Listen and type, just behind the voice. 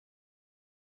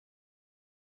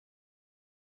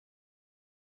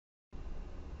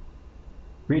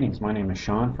Greetings, my name is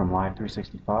Sean from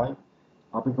Live365.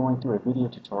 I'll be going through a video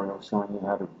tutorial showing you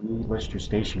how to relist your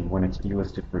station when it's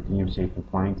delisted for DMCA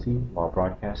compliancy while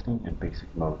broadcasting in basic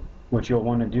mode. What you'll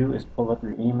want to do is pull up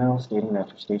your email stating that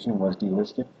your station was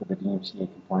delisted for the DMCA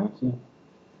compliancy.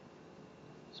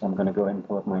 So I'm going to go ahead and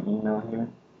pull up my email here.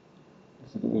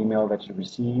 This is the email that you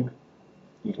receive.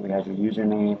 Usually has your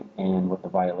username and what the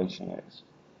violation is.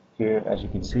 Here, as you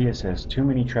can see, it says too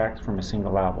many tracks from a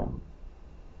single album.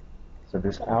 So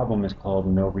this album is called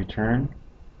No Return,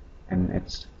 and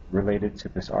it's related to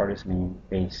this artist named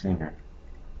A Singer.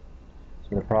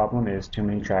 So the problem is too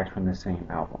many tracks from the same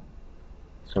album.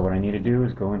 So what I need to do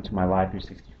is go into my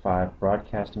Live365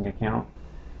 broadcasting account.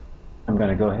 I'm going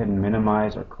to go ahead and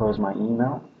minimize or close my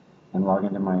email and log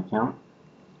into my account.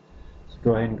 So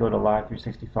go ahead and go to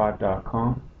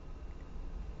live365.com.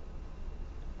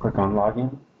 Click on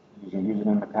login. Use your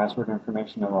username and password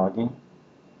information to log in.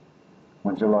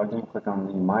 Once you're logged in, click on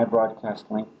the My Broadcast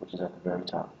link, which is at the very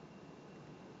top.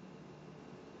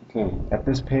 Okay, at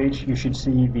this page you should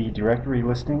see the directory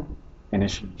listing, and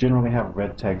it should generally have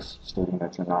red text stating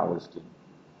that you're not listed.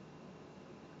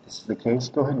 If this is the case,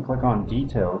 go ahead and click on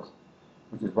Details,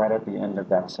 which is right at the end of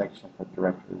that section for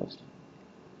directory listing.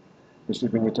 This should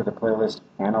bring you to the Playlist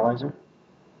Analyzer,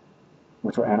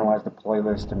 which will analyze the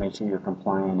playlist to make sure you're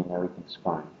compliant and everything's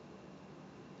fine.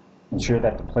 Ensure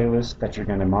that the playlist that you're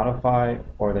going to modify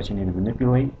or that you need to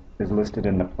manipulate is listed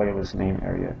in the playlist name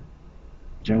area.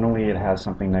 Generally, it has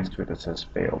something next to it that says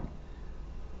failed.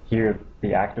 Here,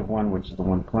 the active one, which is the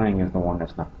one playing, is the one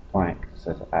that's not compliant because it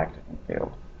says active and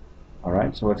failed.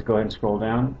 Alright, so let's go ahead and scroll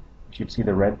down. You should see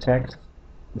the red text.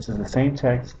 This is the same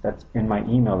text that's in my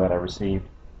email that I received,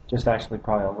 just actually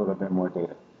probably a little bit more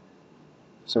data.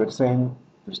 So it's saying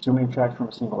there's too many tracks from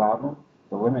a single album.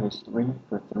 The limit is 3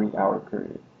 for a 3-hour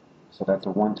period. So that's a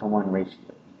 1-to-1 ratio.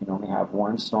 You can only have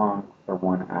one song for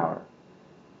 1 hour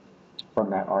from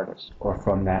that artist or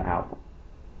from that album.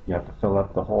 You have to fill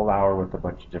up the whole hour with a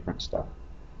bunch of different stuff.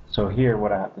 So here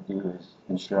what I have to do is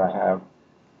ensure I have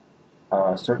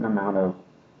a certain amount of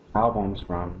albums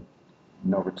from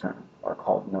No Return, or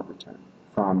called No Return,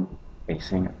 from A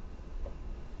Singer.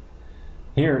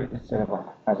 Here, instead of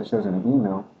as it shows in the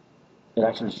email, it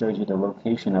actually shows you the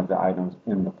location of the items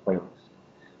in the playlist.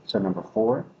 So number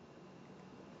 4,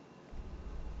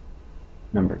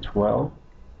 number 12,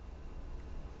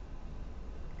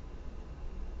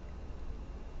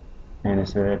 and it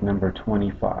said number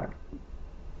 25,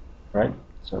 right?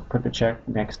 So put the check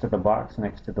next to the box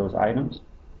next to those items.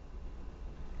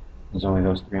 There's only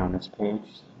those 3 on this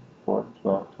page, 4,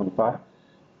 12, 25.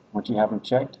 Once you have them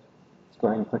checked, let's go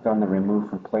ahead and click on the Remove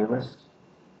from Playlist.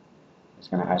 It's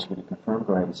going to ask you to confirm.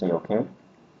 Go ahead and say OK.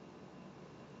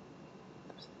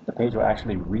 The page will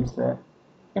actually reset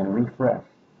and refresh,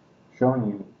 showing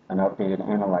you an updated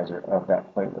analyzer of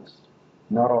that playlist.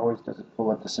 Not always does it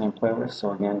pull up the same playlist,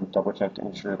 so again, double check to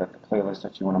ensure that the playlist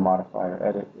that you want to modify or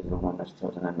edit is the one that's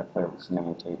chosen in the playlist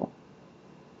name table.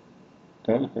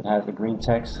 Okay, if it has the green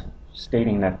text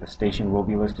stating that the station will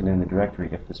be listed in the directory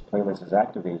if this playlist is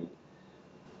activated,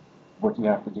 what you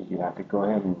have to do, you have to go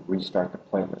ahead and restart the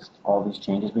playlist. All these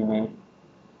changes we made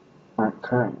aren't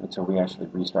current until we actually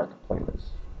restart the playlist.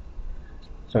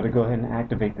 So to go ahead and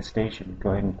activate the station,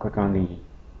 go ahead and click on the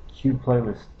Queue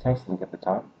Playlist text link at the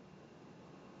top.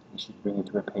 It should bring you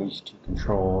to a page to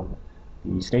control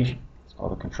the station. It's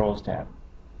called the Controls tab.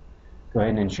 Go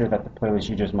ahead and ensure that the playlist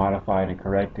you just modified and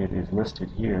corrected is listed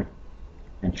here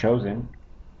and chosen.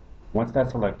 Once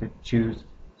that's selected, choose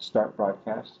Start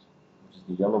Broadcast, which is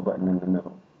the yellow button in the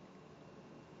middle.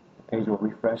 The page will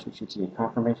refresh. You should see a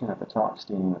confirmation at the top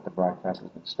stating that the broadcast has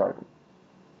been started.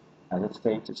 As it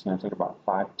states, it's going to take about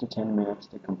 5 to 10 minutes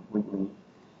to completely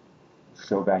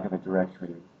show back in the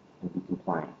directory and be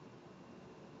compliant.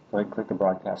 Go ahead and click the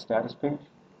broadcast status page.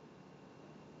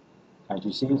 As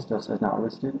you see, it still says not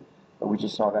listed, but we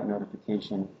just saw that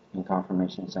notification and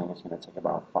confirmation saying it's going to take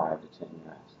about 5 to 10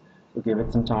 minutes. So give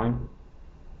it some time.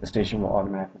 The station will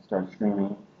automatically start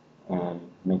streaming and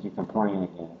make you compliant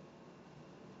again.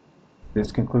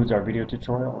 This concludes our video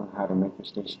tutorial on how to make your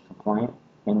station compliant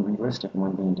and relist it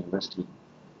when being delisted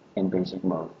in basic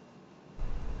mode.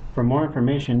 For more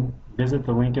information, visit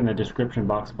the link in the description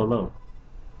box below.